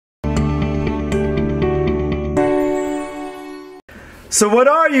So what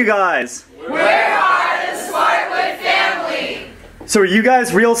are you guys? We are the SWARTWOOD family. So are you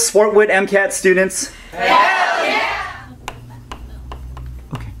guys real SWARTWOOD MCAT students? Hell yeah!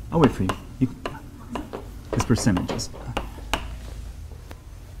 Okay, I'll wait for you. It's percentages.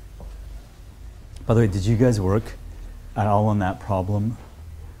 By the way, did you guys work at all on that problem?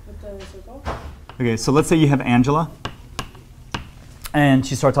 With the circle? Okay, so let's say you have Angela, and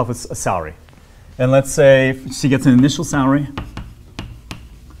she starts off with a salary. And let's say she gets an initial salary,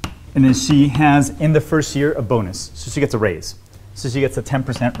 and then she has, in the first year, a bonus. So she gets a raise. So she gets a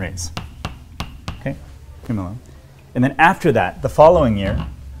 10% raise. Okay? Leave me alone. And then after that, the following year,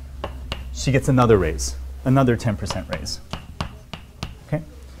 she gets another raise, another 10% raise. Okay?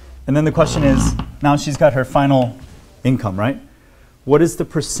 And then the question is, now she's got her final income, right? What is the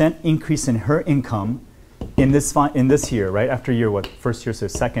percent increase in her income in this year, right? After year, what? First year, so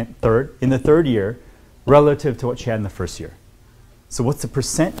second, third. In the third year, relative to what she had in the first year. So what's the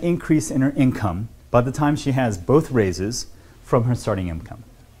percent increase in her income by the time she has both raises from her starting income?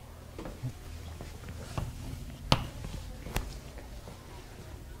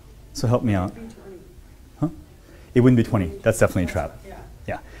 So help me out. Huh? It wouldn't be 20. That's definitely a trap.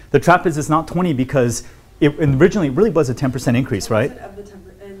 Yeah. The trap is it's not 20 because it originally really was a 10% increase, right? Of the 10%,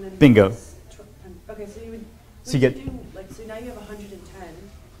 and then Bingo. Okay, so you would. So you get. So now you have 110,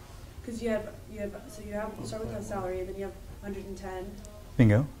 because you start with a salary, and then you have 110.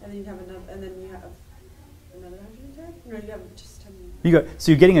 Bingo. And then you have another, and then you have another 110. No, you have just 10.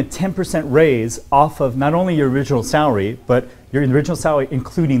 So you're getting a 10% raise off of not only your original salary, but your original salary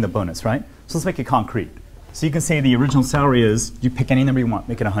including the bonus, right? So let's make it concrete. So you can say the original salary is, you pick any number you want,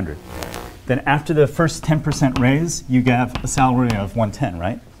 make it 100. Then after the first 10% raise, you have a salary of 110,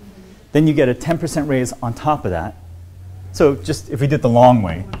 right? Then you get a 10% raise on top of that. So just if we did the long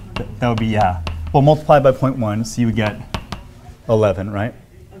way, that would be, well, multiply by 0.1, so you would get 11, right?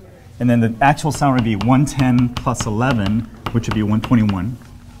 And then the actual salary would be 110 plus 11, which would be 121,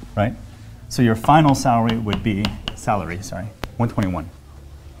 right? So your final salary would be, 121.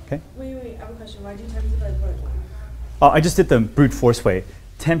 Okay? Wait, I have a question. Why do you times it by 0.1? I just did the brute force way.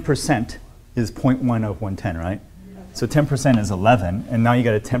 10% is 0.1 of 110, right? So 10% is 11, and now you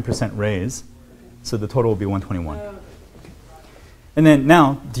got a 10% raise, so the total will be 121. Okay. And then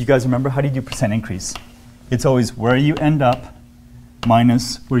now, do you guys remember how do you do percent increase? It's always where you end up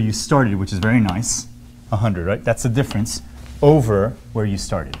minus where you started, which is very nice, 100, right? That's the difference over where you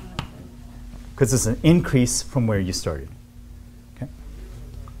started, because it's an increase from where you started. Okay.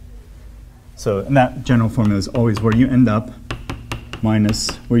 So, and that general formula is always where you end up minus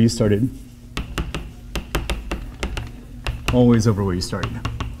where you started. Always over where you started.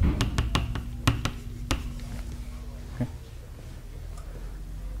 Okay.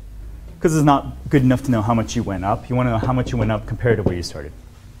 Because it's not good enough to know how much you went up. You want to know how much you went up compared to where you started.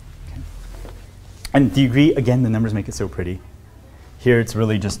 Okay. And do you agree? Again, the numbers make it so pretty. Here it's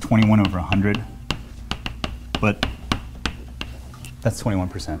really just 21 over 100. But that's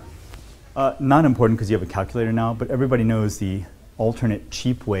 21%. Not important because you have a calculator now, but everybody knows the alternate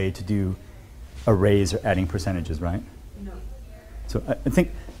cheap way to do arrays or adding percentages, right? No. So I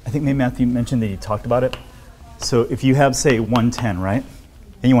think maybe Matthew mentioned that he talked about it. So if you have, say, 110, right,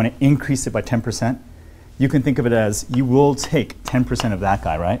 and you want to increase it by 10%, you can think of it as you will take 10% of that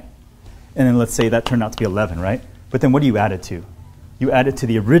guy, right? And then let's say that turned out to be 11, right? But then what do you add it to? You add it to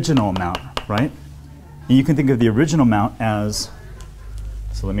the original amount, right? And you can think of the original amount as,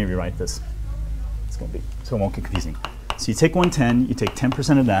 so let me rewrite this. It's going to be, so it won't get confusing. So you take 110, you take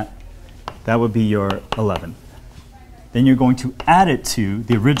 10% of that. That would be your 11. Then you're going to add it to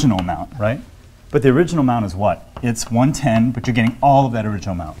the original amount, right? But the original amount is what? It's 110, but you're getting all of that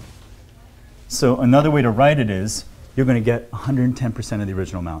original amount. So another way to write it is you're going to get 110% of the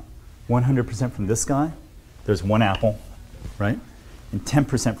original amount. 100% from this guy, there's 1 apple, right? And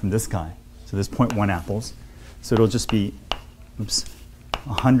 10% from this guy, so there's 0.1 apples. So it'll just be,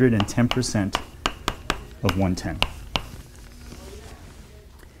 110% of 110.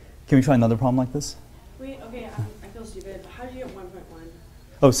 Can we try another problem like this? Wait, okay, I feel stupid. How do you get 1.1?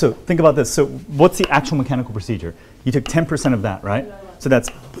 Oh, so think about this. So what's the actual mechanical procedure? You took 10% of that, right? So that's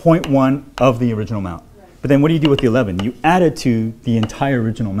 0.1 of the original amount. Right. But then what do you do with the 11? You add it to the entire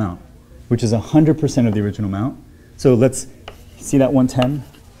original amount, which is 100% of the original amount. So let's see that 110?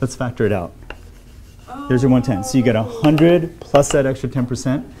 Let's factor it out. There's your 110. So you get 100 plus that extra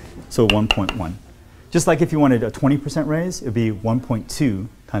 10%, so 1.1. Just like if you wanted a 20% raise, it would be 1.2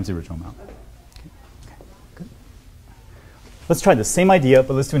 times the original amount. Okay, good. Let's try the same idea,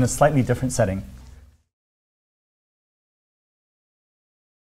 but let's do it in a slightly different setting.